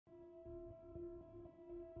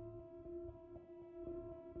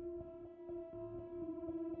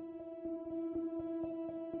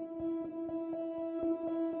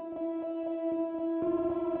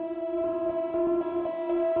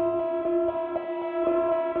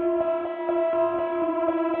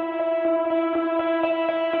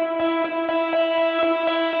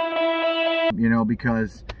know,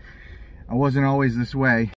 because I wasn't always this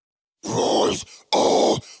way. Rise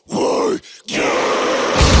all way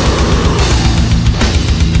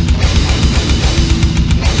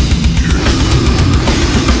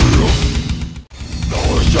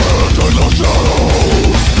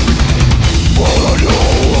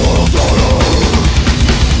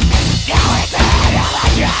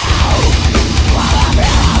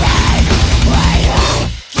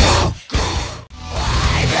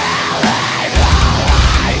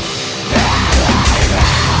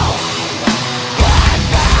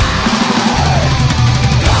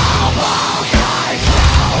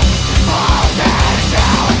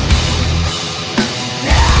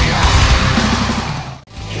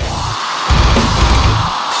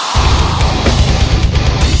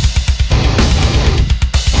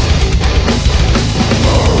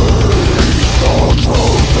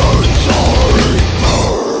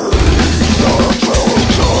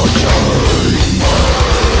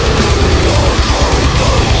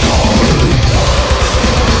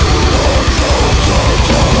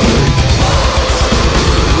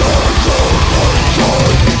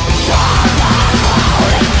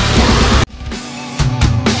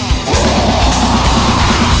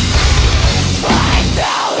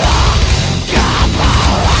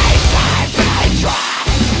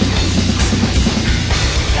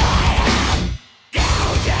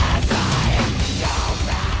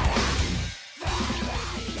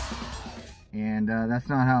That's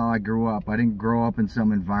not how I grew up. I didn't grow up in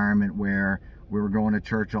some environment where we were going to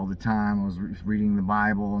church all the time. I was reading the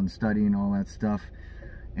Bible and studying all that stuff,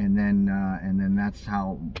 and then that's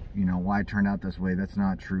how, you know, why I turned out this way. That's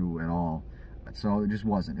not true at all. So it just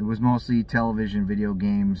wasn't. It was mostly television, video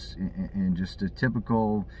games, and just a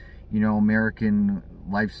typical, you know, American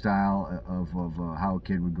lifestyle of how a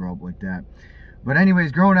kid would grow up like that. But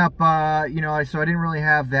anyways, growing up, you know, so I didn't really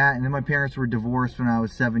have that. And then my parents were divorced when I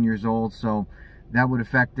was 7 years old, so that would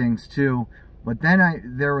affect things too. But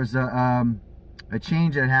then there was a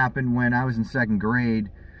change that happened when I was in second grade.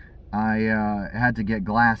 I had to get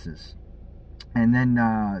glasses. And then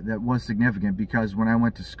that was significant because when I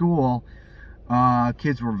went to school,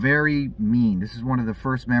 kids were very mean. This is one of the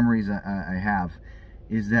first memories I have,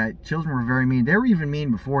 is that children were very mean. They were even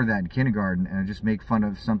mean before that in kindergarten, and I just make fun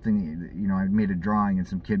of something, you know, I made a drawing and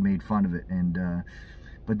some kid made fun of it. And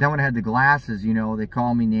but then when I had the glasses, you know, they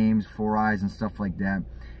call me names, Four Eyes and stuff like that.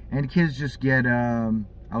 And kids just get, I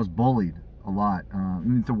was bullied a lot.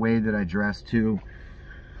 Even the way that I dressed too.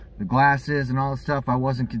 The glasses and all the stuff, I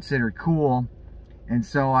wasn't considered cool. And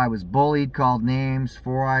so I was bullied, called names,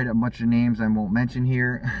 four-eyed, a bunch of names I won't mention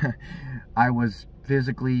here. I was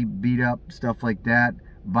physically beat up, stuff like that,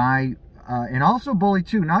 by, and also bullied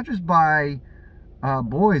too, not just by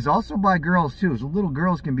boys, also by girls too. So little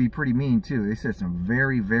girls can be pretty mean too. They said some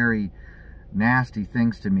very, very nasty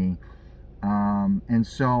things to me. And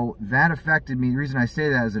so that affected me. The reason I say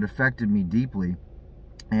that is it affected me deeply,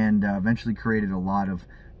 and eventually created a lot of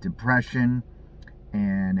depression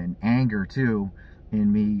and anger too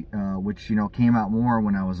in me, which, you know, came out more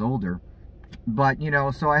when I was older. But, you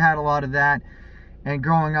know, so I had a lot of that. And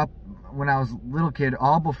growing up when I was a little kid,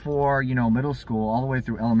 all before, you know, middle school, all the way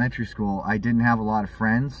through elementary school, I didn't have a lot of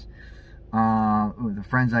friends. The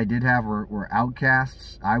friends I did have were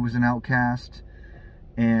outcasts. I was an outcast.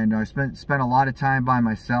 And I spent a lot of time by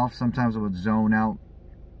myself. Sometimes I would zone out,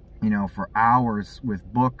 you know, for hours with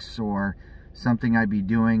books or something I'd be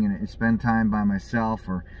doing, and spend time by myself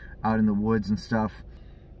or out in the woods and stuff.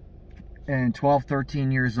 And 12,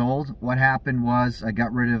 13 years old, what happened was I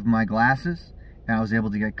got rid of my glasses and I was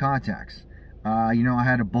able to get contacts. You know, I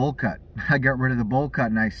had a bowl cut. I got rid of the bowl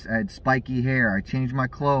cut, and I had spiky hair. I changed my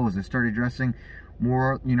clothes. I started dressing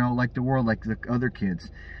more, you know, like the world, like the other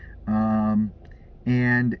kids.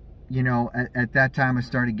 And, you know, at that time I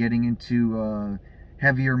started getting into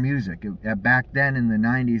heavier music. Back then in the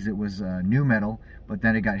 90s it was nu metal, but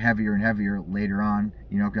then it got heavier and heavier later on,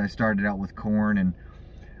 you know, because I started out with Korn and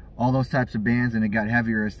all those types of bands, and it got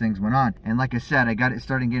heavier as things went on. And like I said, I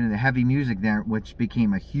started getting the heavy music there, which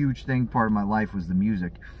became a huge thing. Part of my life was the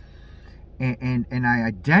music. And I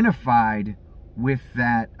identified with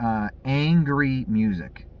that angry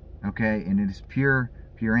music, okay? And it is pure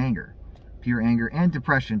anger. Pure anger and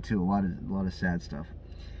depression too, a lot of sad stuff.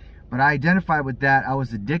 But I identified with that. I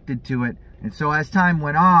was addicted to it. And so as time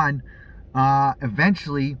went on,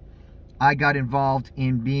 eventually I got involved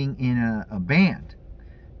in being in a band.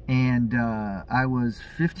 And I was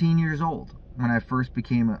 15 years old when I first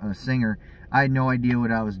became a singer. I had no idea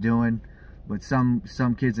what I was doing, but some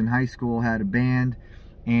kids in high school had a band,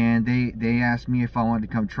 and they asked me if I wanted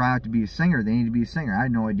to come try out to be a singer. They needed to be a singer. I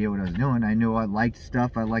had no idea what I was doing. I knew I liked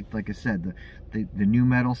stuff. I liked, like I said, the new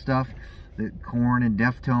metal stuff, the Korn and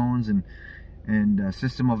Deftones and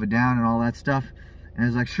System of a Down and all that stuff. And I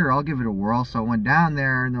was like, sure, I'll give it a whirl. So I went down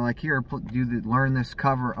there, and they're like, here, learn this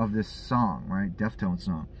cover of this song, right? Deftones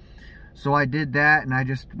song. So I did that, and I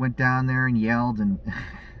just went down there and yelled and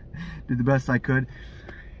did the best I could.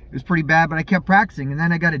 It was pretty bad, but I kept practicing, and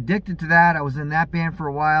then I got addicted to that. I was in that band for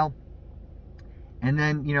a while, and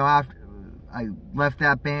then, you know, after I left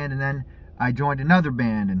that band, and then I joined another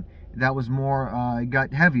band, and that was more, it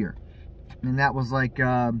got heavier, and that was like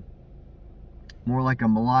more like a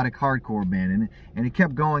melodic hardcore band, and it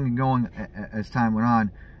kept going and going as time went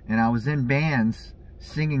on, and I was in bands,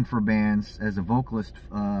 singing for bands as a vocalist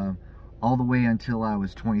all the way until I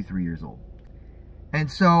was 23 years old.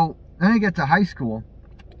 And so then I get to high school.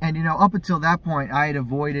 And, you know, up until that point, I had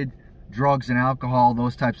avoided drugs and alcohol,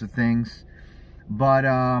 those types of things. But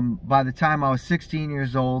by the time I was 16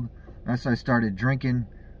 years old, that's when I started drinking,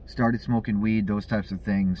 started smoking weed, those types of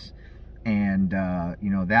things. And, you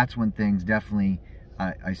know, that's when things definitely,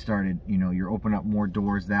 I started, you know, you're opening up more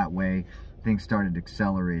doors that way. Things started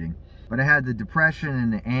accelerating. But I had the depression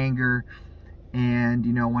and the anger. And,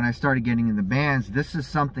 you know, when I started getting in the bands, this is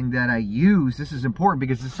something that I use. This is important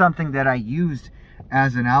because it's something that I used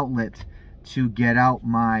as an outlet to get out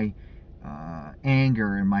my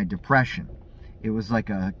anger and my depression. It was like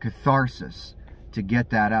a catharsis to get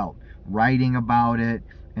that out. Writing about it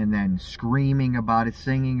and then screaming about it,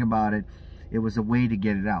 singing about it. It was a way to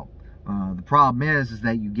get it out. The problem is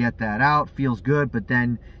that you get that out, feels good, but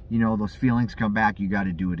then, you know, those feelings come back, you got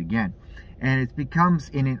to do it again. And it becomes,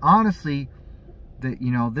 and it honestly,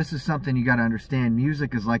 you know, this is something you got to understand.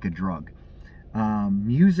 Music is like a drug.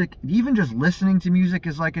 Music, even just listening to music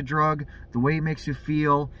is like a drug. The way it makes you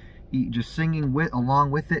feel, just singing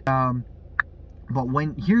along with it. But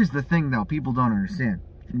here's the thing though, people don't understand.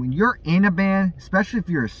 When you're in a band, especially if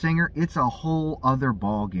you're a singer, it's a whole other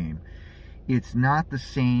ball game. It's not the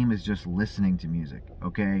same as just listening to music,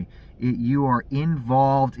 okay? You are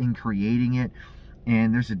involved in creating it,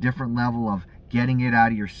 and there's a different level of getting it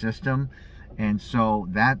out of your system. And so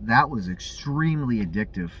that was extremely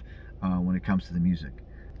addictive when it comes to the music.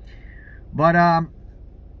 But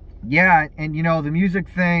yeah, and you know, the music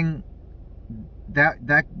thing,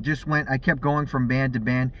 that just went, I kept going from band to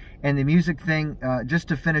band. And the music thing, just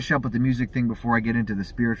to finish up with the music thing before I get into the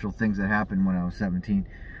spiritual things that happened when I was 17,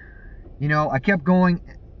 you know, I kept going,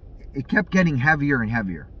 it kept getting heavier and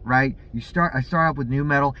heavier, right? I start out with new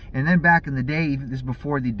metal, and then back in the day, even this is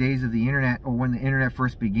before the days of the internet, or when the internet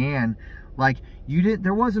first began, like,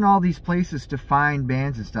 there wasn't all these places to find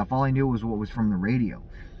bands and stuff. All I knew was what was from the radio.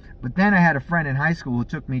 But then I had a friend in high school who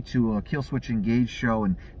took me to a Killswitch Engage show,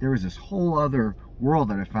 and there was this whole other world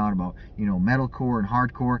that I found about, you know, metalcore and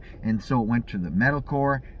hardcore. And so it went to the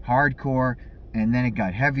metalcore, hardcore, and then it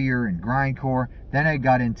got heavier and grindcore. Then I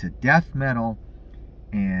got into death metal,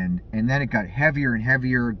 and then it got heavier and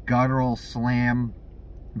heavier, guttural, slam,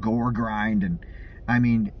 gore grind, and I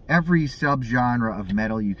mean, every subgenre of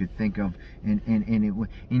metal you could think of, and it,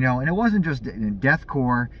 you know, and it wasn't just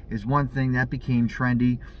deathcore is one thing that became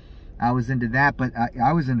trendy. I was into that, but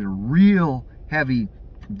I was into real heavy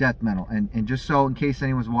death metal, and just so in case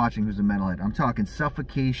anyone's watching who's a metalhead, I'm talking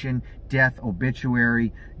Suffocation, Death,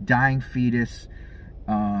 Obituary, Dying Fetus,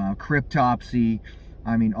 Cryptopsy.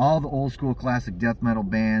 I mean, all the old school classic death metal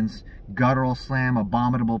bands, Guttural Slam,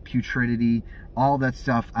 Abominable Putridity, all that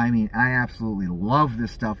stuff. I mean, I absolutely love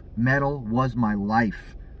this stuff. Metal was my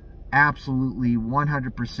life. Absolutely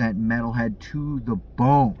 100% metalhead to the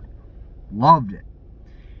bone. Loved it.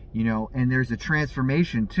 You know, and there's a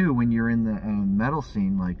transformation too when you're in the metal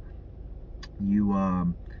scene. Like,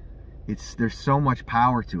 there's so much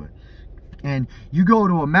power to it. And you go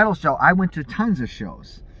to a metal show. I went to tons of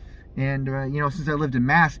shows. And, you know, since I lived in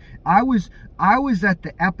Mass, I was at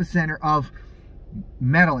the epicenter of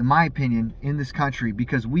metal, in my opinion, in this country,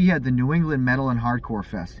 because we had the New England Metal and Hardcore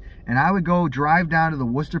Fest. And I would go drive down to the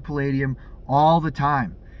Worcester Palladium all the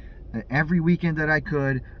time. Every weekend that I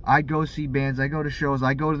could, I'd go see bands, I go to shows,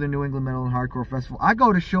 I go to the New England Metal and Hardcore Festival. I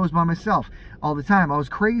go to shows by myself all the time. I was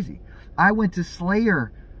crazy. I went to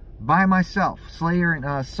Slayer by myself, Slayer and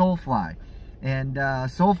Soulfly. And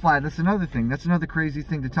Soulfly, that's another thing. That's another crazy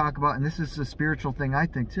thing to talk about. And this is a spiritual thing, I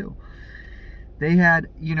think, too. They had,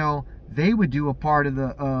 you know, they would do a part of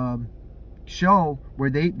the show where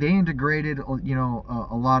they integrated, you know,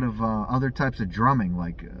 a lot of other types of drumming,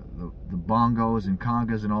 like the bongos and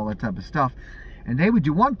congas and all that type of stuff. And they would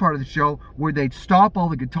do one part of the show where they'd stop all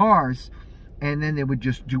the guitars and then they would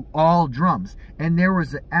just do all drums. And there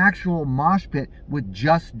was an actual mosh pit with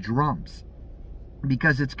just drums,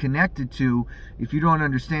 because it's connected to, if you don't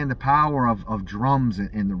understand the power of drums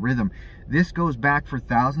and the rhythm, this goes back for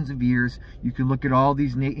thousands of years. You can look at all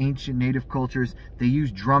these ancient native cultures. They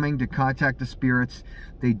use drumming to contact the spirits.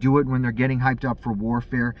 They do it when they're getting hyped up for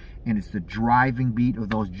warfare, and it's the driving beat of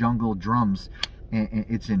those jungle drums. And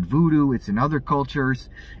it's in Voodoo, it's in other cultures,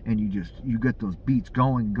 and you get those beats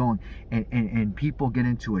going, and people get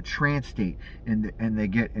into a trance state, and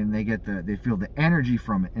they feel the energy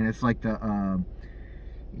from it, and it's like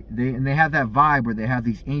they have that vibe where they have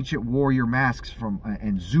these ancient warrior masks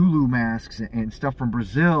and Zulu masks and stuff from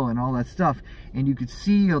Brazil and all that stuff, and you could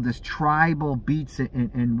see all this tribal beats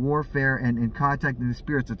and warfare and contacting the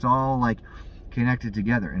spirits. It's all like connected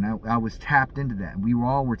together, and I was tapped into that. We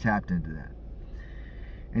all were tapped into that.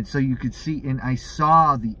 And so you could see, and I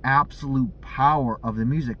saw the absolute power of the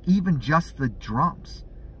music. Even just the drums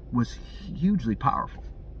was hugely powerful.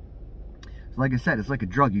 So like I said, it's like a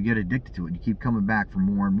drug. You get addicted to it. You keep coming back for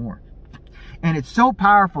more and more. And it's so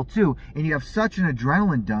powerful too, and you have such an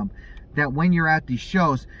adrenaline dump that when you're at these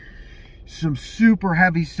shows, some super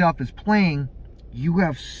heavy stuff is playing, you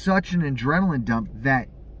have such an adrenaline dump that,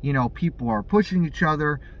 you know, people are pushing each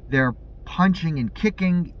other, they're punching and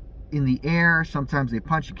kicking in the air. Sometimes they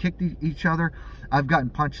punch and kick each other. I've gotten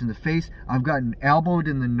punched in the face. I've gotten elbowed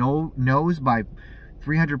in the nose by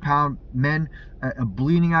 300-pound men,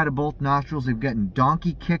 bleeding out of both nostrils. They've gotten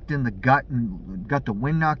donkey kicked in the gut and got the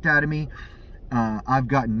wind knocked out of me. I've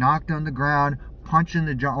gotten knocked on the ground, punched in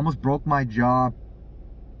the jaw, almost broke my jaw.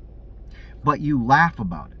 But you laugh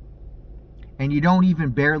about it, and you don't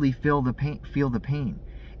even barely feel the pain.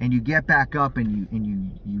 And you get back up and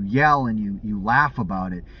you yell and you laugh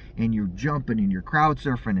about it, and you're jumping and you're crowd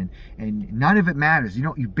surfing, and none of it matters.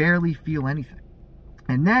 You barely feel anything.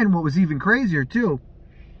 And then what was even crazier too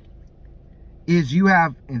is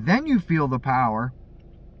then you feel the power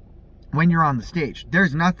when you're on the stage.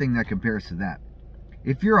 There's nothing that compares to that.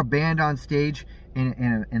 If you're a band on stage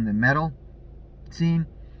in the metal scene,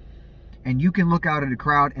 and you can look out at a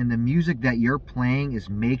crowd and the music that you're playing is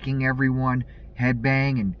making everyone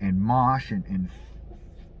headbang and mosh and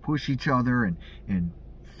push each other and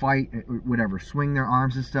fight, whatever, swing their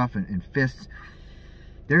arms and stuff and fists.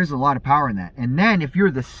 There's a lot of power in that. And then if you're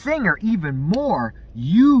the singer, even more,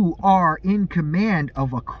 you are in command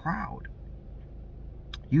of a crowd.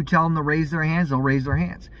 You tell them to raise their hands, they'll raise their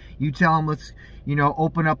hands. You tell them, let's,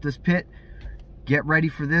 open up this pit, get ready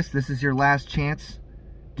for this. This is your last chance.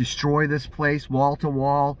 Destroy this place, wall to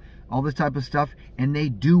wall, all this type of stuff. And they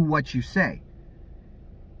do what you say.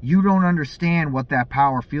 You don't understand what that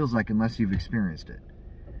power feels like unless you've experienced it.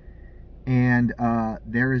 And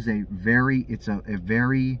there is it's a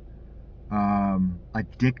very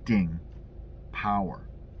addicting power.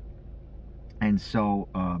 And so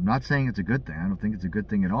I'm not saying it's a good thing. I don't think it's a good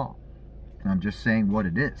thing at all. I'm just saying what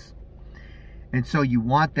it is. And so you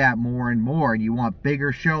want that more and more, and you want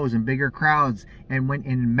bigger shows and bigger crowds. And when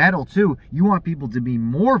in metal too, you want people to be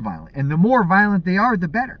more violent. And the more violent they are, the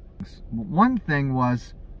better. One thing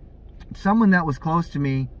was, someone that was close to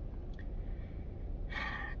me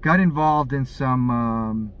got involved in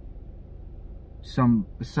some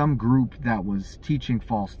group that was teaching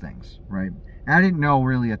false things, right? And I didn't know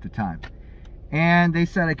really at the time. And they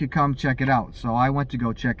said I could come check it out. So I went to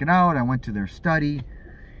go check it out. I went to their study.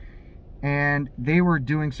 And they were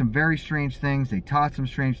doing some very strange things. They taught some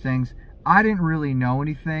strange things. I didn't really know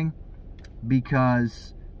anything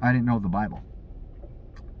because I didn't know the Bible.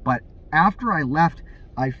 But after I left,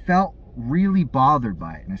 I felt really bothered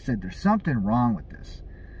by it. And I said, there's something wrong with this.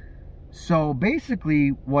 So basically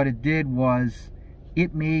what it did was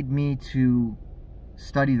it made me to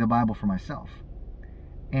study the Bible for myself.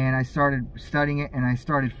 And I started studying it, and I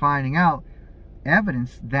started finding out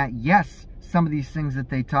evidence that yes, some of these things that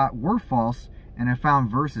they taught were false, and I found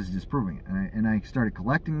verses disproving it. And I started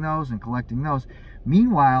collecting those and collecting those.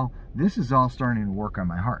 Meanwhile, this is all starting to work on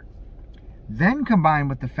my heart. Then combined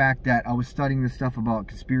with the fact that I was studying this stuff about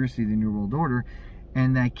conspiracy, the New World Order,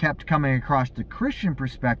 and I kept coming across the Christian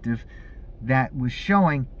perspective that was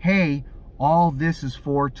showing, hey, all this is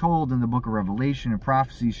foretold in the book of Revelation, and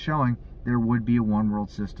prophecies showing there would be a one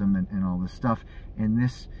world system and all this stuff, and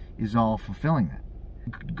this is all fulfilling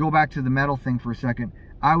that. Go back to the metal thing for a second.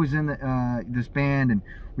 I was in this band, and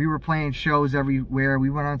we were playing shows everywhere. We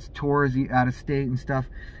went on tours out of state and stuff,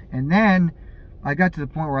 and then I got to the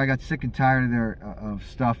point where I got sick and tired of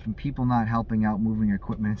stuff and people not helping out, moving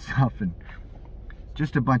equipment and stuff, and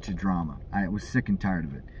just a bunch of drama. I was sick and tired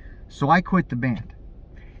of it. So I quit the band.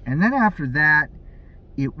 And then after that,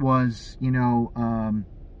 it was,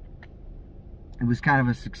 it was kind of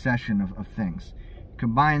a succession of things.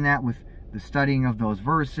 Combine that with the studying of those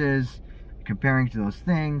verses, comparing to those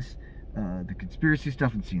things, the conspiracy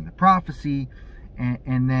stuff and seeing the prophecy,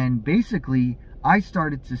 and then basically I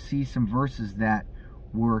started to see some verses that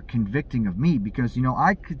were convicting of me, because, you know,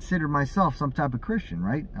 I considered myself some type of Christian,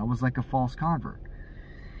 right? I was like a false convert.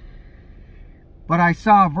 But I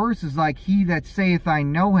saw verses like, he that saith I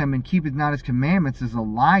know him and keepeth not his commandments is a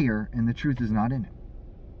liar, and the truth is not in him.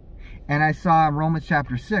 And I saw in Romans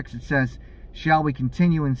chapter 6, it says, shall we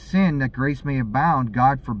continue in sin that grace may abound?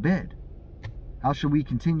 God forbid. How shall we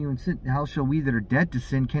continue in sin? How shall we that are dead to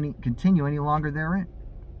sin continue any longer therein?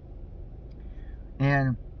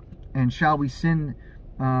 And shall we sin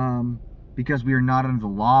because we are not under the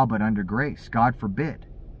law but under grace? God forbid.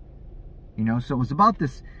 You know, so it was about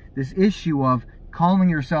this issue of calling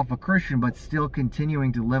yourself a Christian but still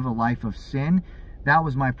continuing to live a life of sin. That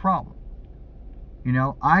was my problem. You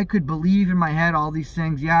know, I could believe in my head all these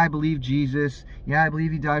things. Yeah, I believe Jesus. Yeah, I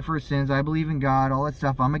believe he died for his sins. I believe in God, all that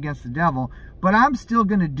stuff. I'm against the devil. But I'm still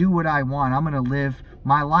going to do what I want. I'm going to live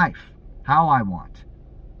my life how I want.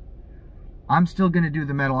 I'm still going to do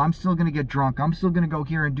the metal. I'm still going to get drunk. I'm still going to go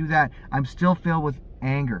here and do that. I'm still filled with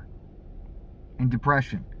anger and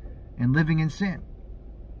depression and living in sin.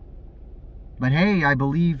 But hey, I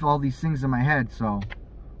believe all these things in my head, so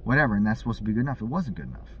whatever. And that's supposed to be good enough. It wasn't good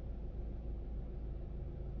enough.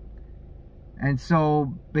 And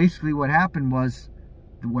so basically what happened was,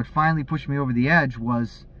 what finally pushed me over the edge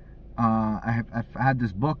was, I've had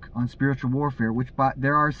this book on spiritual warfare, which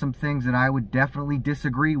there are some things that I would definitely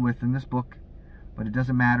disagree with in this book, but it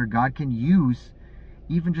doesn't matter. God can use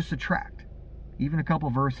even just a tract, even a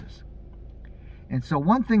couple verses. And so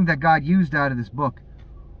one thing that God used out of this book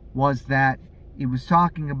was that it was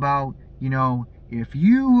talking about, you know, if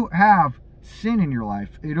you have sin in your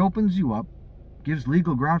life, it opens you up, gives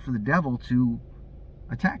legal ground for the devil to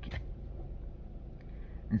attack you.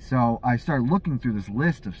 And so I started looking through this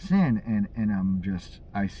list of sin, and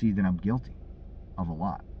I see that I'm guilty of a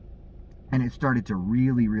lot. And it started to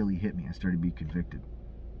really, really hit me. I started to be convicted.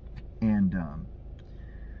 And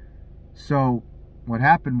so what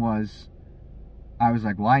happened was, I was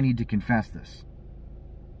like, well, I need to confess this.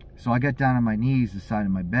 So I got down on my knees, the side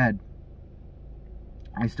of my bed.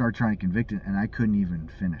 I started trying to convict it, and I couldn't even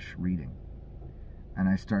finish reading. And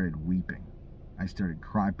I started weeping. I started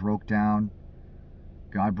crying, broke down.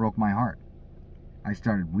 God broke my heart. I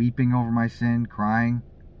started weeping over my sin, crying.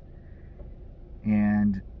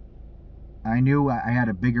 And I knew I had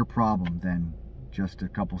a bigger problem than just a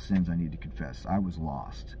couple sins I needed to confess. I was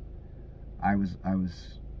lost. I was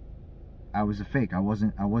a fake. I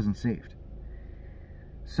wasn't saved.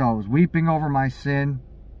 So I was weeping over my sin.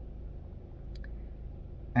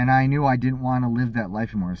 And I knew I didn't want to live that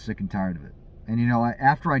life anymore. I was sick and tired of it. And, you know,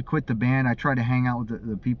 after I'd quit the band, I tried to hang out with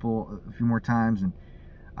the people a few more times, and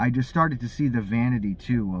I just started to see the vanity,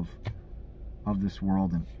 too, of this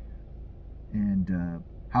world, and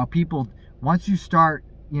how people, once you start,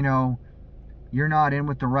 you know, you're not in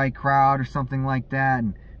with the right crowd or something like that,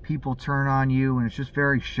 and people turn on you, and it's just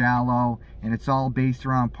very shallow, and it's all based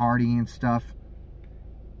around partying and stuff,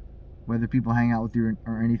 whether people hang out with you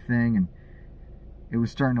or anything, and it was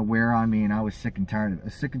starting to wear on me, and I was sick and tired of it. I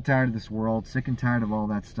was sick and tired of this world, sick and tired of all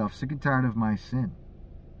that stuff, sick and tired of my sin.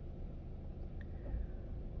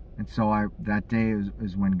 And so that day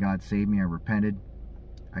is when God saved me. I repented.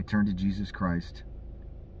 I turned to Jesus Christ.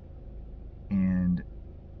 And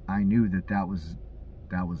I knew that was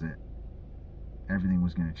it. Everything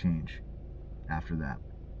was going to change after that.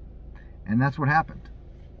 And that's what happened.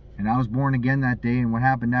 And I was born again that day, and what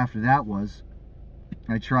happened after that was,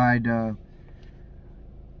 I tried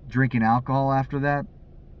drinking alcohol after that.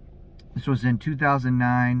 This was in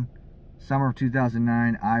 2009, summer of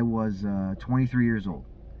 2009. I was 23 years old.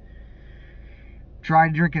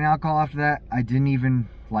 Tried drinking alcohol after that. I didn't even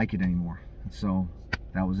like it anymore. So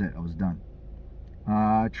that was it. I was done.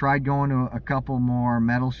 Tried going to a couple more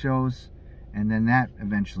metal shows, and then that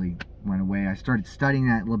eventually went away. I started studying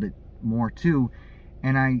that a little bit more too,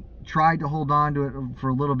 and I tried to hold on to it for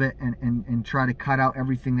a little bit and try to cut out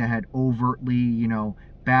everything that had overtly, you know,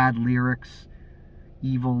 bad lyrics,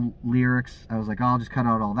 evil lyrics. I was like, oh, I'll just cut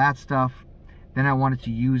out all that stuff. Then I wanted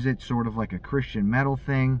to use it sort of like a Christian metal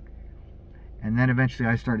thing. And then eventually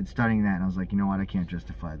I started studying that, and I was like, you know what, I can't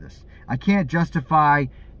justify this. I can't justify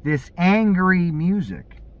this angry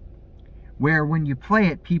music where when you play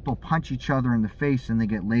it, people punch each other in the face and they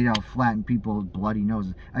get laid out flat and people with bloody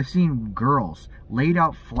noses. I've seen girls laid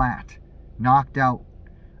out flat, knocked out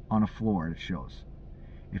on a floor at shows.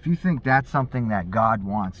 If you think that's something that God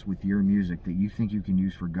wants with your music, that you think you can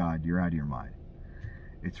use for God, you're out of your mind.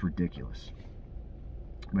 It's ridiculous.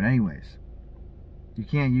 But anyways, you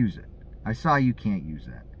can't use it. I saw you can't use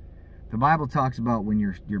that. The Bible talks about when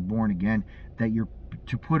you're born again that you're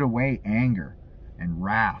to put away anger and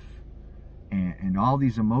wrath and all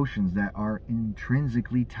these emotions that are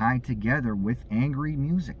intrinsically tied together with angry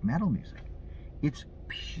music, metal music. It's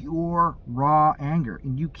pure, raw anger,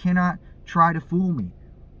 and you cannot try to fool me.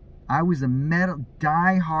 I was a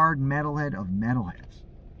die-hard metalhead of metalheads.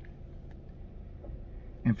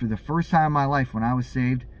 And for the first time in my life, when I was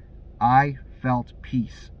saved, I felt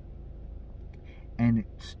peace. And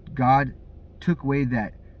God took away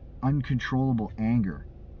that uncontrollable anger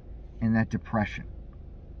and that depression.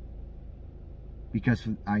 Because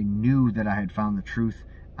I knew that I had found the truth.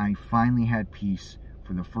 I finally had peace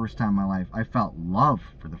for the first time in my life. I felt love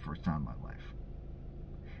for the first time in my life.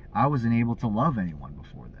 I wasn't able to love anyone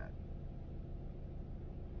before that.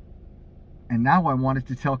 And now I wanted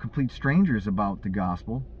to tell complete strangers about the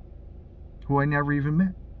gospel who I never even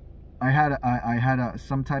met. I had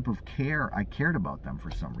some type of care. I cared about them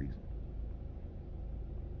for some reason.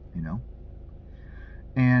 You know?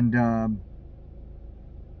 And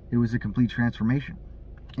it was a complete transformation.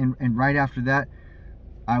 And right after that,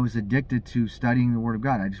 I was addicted to studying the Word of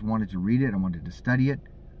God. I just wanted to read it. I wanted to study it.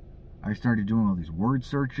 I started doing all these word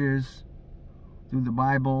searches through the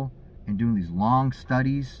Bible and doing these long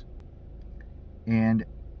studies. And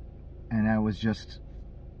I was just,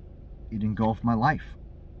 it engulfed my life.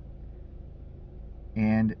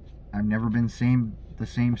 And I've never been the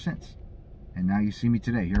same since. And now you see me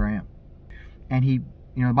today. Here I am. And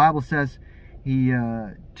the Bible says he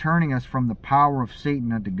turning us from the power of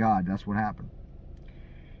Satan unto God. That's what happened.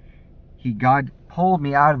 God pulled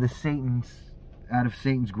me out of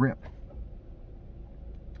Satan's grip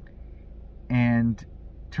and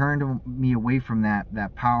turned me away from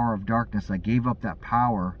that power of darkness. I gave up that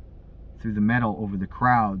power through the metal over the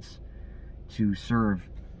crowds to serve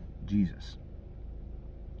Jesus.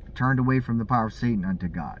 I turned away from the power of Satan unto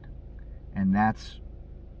God. And that's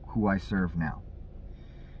who I serve now.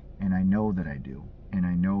 And I know that I do. And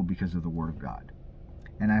I know because of the Word of God.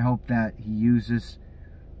 And I hope that he uses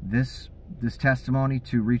this testimony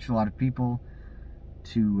to reach a lot of people,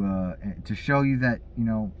 to show you that,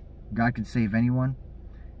 God can save anyone.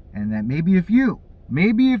 And that maybe if you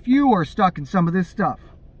are stuck in some of this stuff,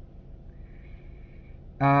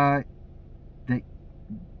 that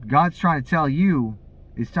God's trying to tell you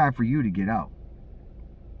it's time for you to get out.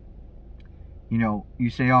 You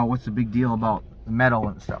say, oh, what's the big deal about the metal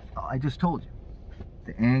and stuff? Oh, I just told you.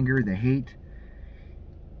 The anger, the hate.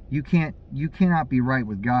 You cannot be right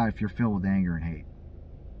with God if you're filled with anger and hate.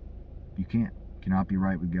 You cannot be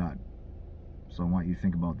right with God. So I want you to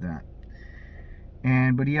think about that.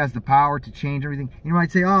 But he has the power to change everything. You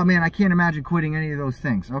might say, oh man, I can't imagine quitting any of those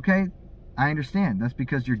things. Okay, I understand. That's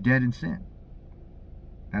because you're dead in sin.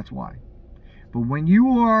 That's why. But when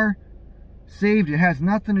you are saved, it has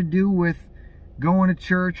nothing to do with going to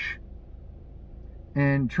church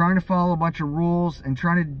and trying to follow a bunch of rules and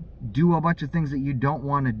trying to do a bunch of things that you don't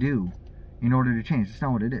want to do in order to change. That's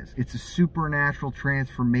not what it is. It's a supernatural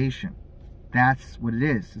transformation. That's what it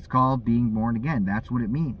is. It's called being born again. That's what it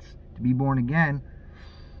means. To be born again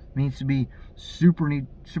means to be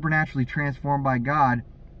supernaturally transformed by God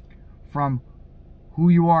from who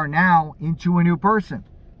you are now into a new person.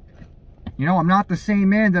 I'm not the same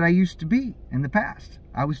man that I used to be in the past.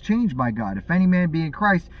 I was changed by God. If any man be in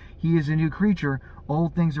Christ, he is a new creature.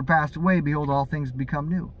 Old things are passed away. Behold, all things become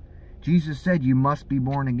new. Jesus said you must be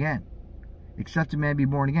born again. Except a man be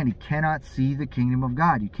born again, he cannot see the kingdom of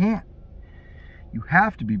God. You can't. You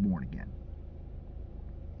have to be born again.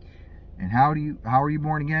 And how are you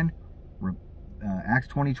born again? Acts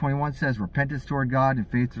 20:21 says, repentance toward God and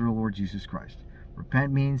faith to the Lord Jesus Christ.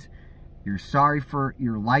 Repent means you're sorry for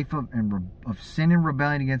your life of sin and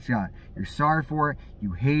rebellion against God. You're sorry for it.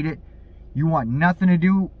 You hate it. You want nothing to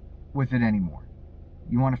do with it anymore.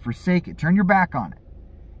 You want to forsake it. Turn your back on it.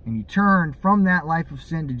 And you turn from that life of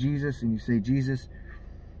sin to Jesus and you say, Jesus,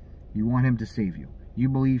 you want him to save you. You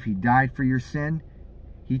believe he died for your sin.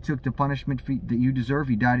 He took the punishment that you deserve.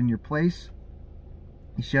 He died in your place.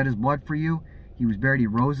 He shed his blood for you. He was buried. He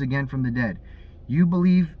rose again from the dead. You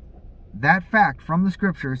believe that fact from the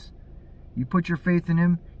scriptures. You put your faith in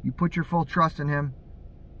him. You put your full trust in him.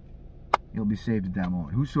 You'll be saved at that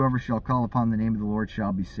moment. Whosoever shall call upon the name of the Lord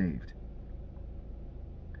shall be saved.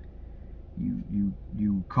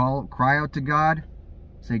 You cry out to God.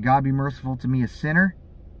 Say, God, be merciful to me, a sinner.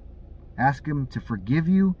 Ask him to forgive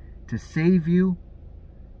you, to save you,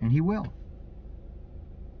 and he will.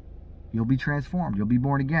 You'll be transformed. You'll be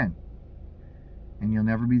born again. And you'll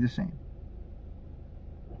never be the same.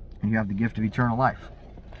 And you have the gift of eternal life.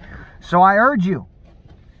 So I urge you,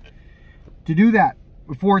 to do that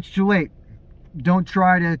before it's too late. Don't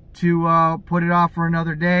try to put it off for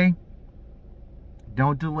another day.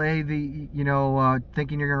 Don't delay the,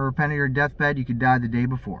 thinking you're going to repent on your deathbed. You could die the day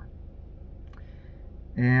before.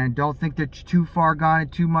 And don't think that you're too far gone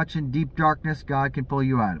and too much in deep darkness. God can pull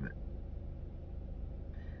you out of it.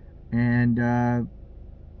 And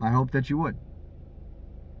I hope that you would.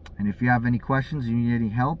 And if you have any questions, you need any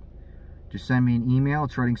help, just send me an email.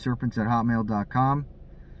 It's treadingserpents@hotmail.com.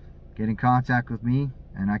 Get in contact with me,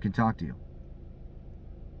 and I can talk to you.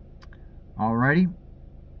 Alrighty.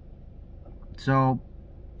 So,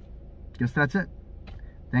 guess that's it.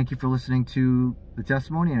 Thank you for listening to the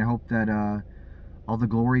testimony, and I hope that all the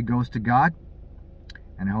glory goes to God,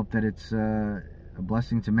 and I hope that it's a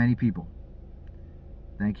blessing to many people.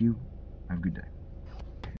 Thank you. Have a good day.